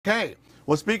Okay,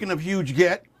 well, speaking of huge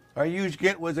get, our huge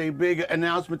get was a big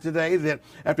announcement today that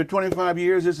after 25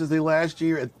 years, this is the last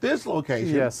year at this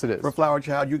location. Yes, it is. For Flower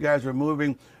Child. You guys are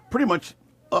moving pretty much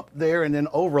up there and then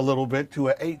over a little bit to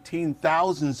an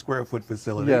 18,000 square foot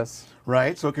facility. Yes.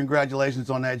 Right, so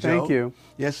congratulations on that, Joe. Thank you.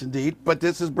 Yes, indeed. But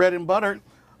this is bread and butter,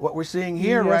 what we're seeing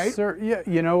here, yes, right? Sir. Yeah,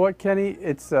 you know what, Kenny?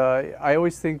 It's I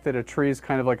always think that a tree is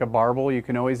kind of like a barbel. You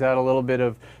can always add a little bit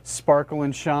of sparkle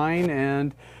and shine,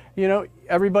 and you know,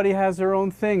 everybody has their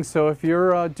own thing. So if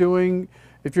you're doing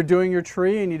your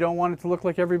tree and you don't want it to look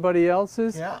like everybody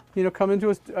else's, yeah, you know, come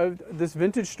into this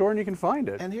vintage store and you can find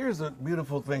it. And here's a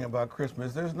beautiful thing about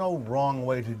Christmas. There's no wrong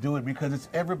way to do it because it's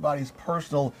everybody's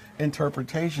personal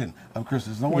interpretation of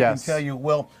Christmas. No one can tell you,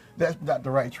 well, that's not the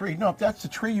right tree. No, if that's the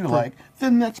tree you like,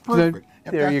 then that's perfect.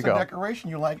 If there that's the decoration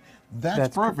you like,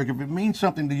 that's perfect. If it means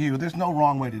something to you, there's no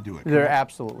wrong way to do it. There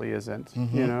absolutely isn't.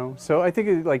 You know, so I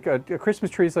think like a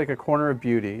Christmas tree is like a corner of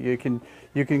beauty.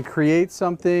 You can create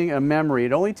something, a memory.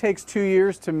 It only takes 2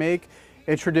 years to make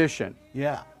a tradition.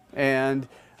 Yeah. And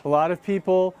a lot of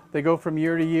people, they go from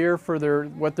year to year for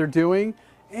what they're doing,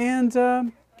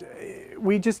 and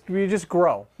we just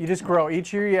grow. You just grow.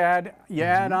 Each year you add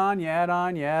on.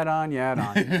 Yeah.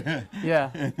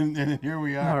 And here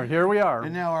we are. Here we are.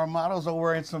 And now our models are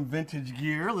wearing some vintage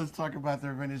gear. Let's talk about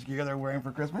their vintage gear they're wearing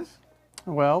for Christmas.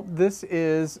 Well, this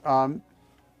is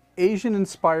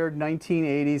Asian-inspired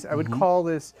 1980s. I would call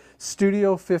this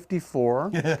Studio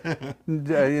 54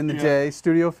 in the day.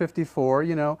 Studio 54.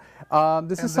 You know,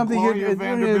 this is something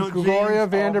Gloria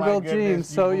Vanderbilt jeans.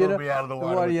 So you know,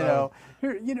 what you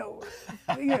know.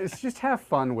 Just have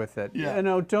fun with it. Yeah. You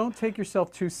know, don't take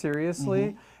yourself too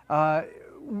seriously.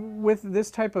 With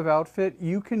this type of outfit,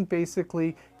 you can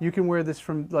wear this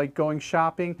from like going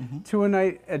shopping to a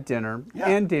night at dinner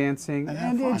and dancing,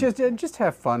 and just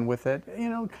have fun with it. You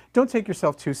know, don't take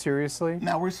yourself too seriously.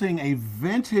 Now we're seeing a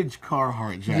vintage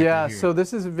Carhartt jacket. Yeah, here. so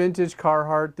this is vintage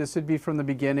Carhartt. This would be from the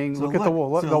beginning. So look at the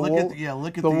wool. Look at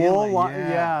the wool.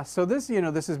 Yeah. So this, you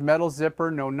know, this is metal zipper,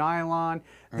 no nylon.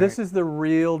 This is the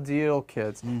real deal,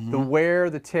 kids. The wear,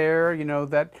 the tear. You know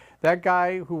that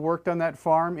guy who worked on that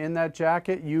farm in that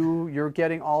jacket, you're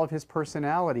getting all of his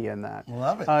personality in that.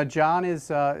 Love it. John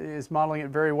is modeling it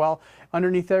very well.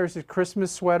 Underneath there is a Christmas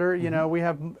sweater. You know, we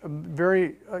have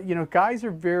very, you know, guys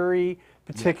are very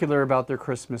particular about their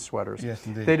Christmas sweaters. Yes,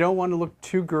 indeed. They don't want to look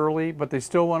too girly, but they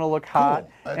still want to look hot.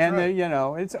 That's and right. you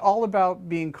know, it's all about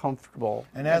being comfortable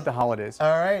at the holidays.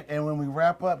 All right, and when we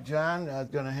wrap up, John is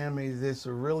going to hand me this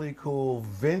really cool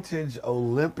vintage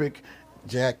Olympic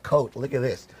Jack coat. Look at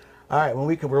this. All right,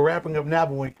 we're wrapping up now,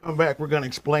 but when we come back, we're going to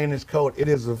explain this coat. It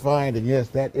is a find, and yes,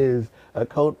 that is a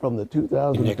coat from the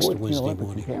 2014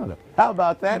 Olympics in Canada. How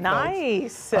about that,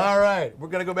 nice. Folks? All right, we're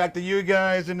going to go back to you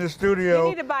guys in the studio. You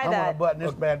need to buy that. I'm going to button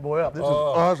this bad boy up. This is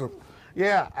awesome.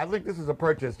 Yeah, I think this is a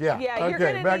purchase. Yeah. Yeah, you're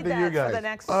going to need that for the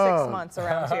next 6 months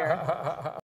around here.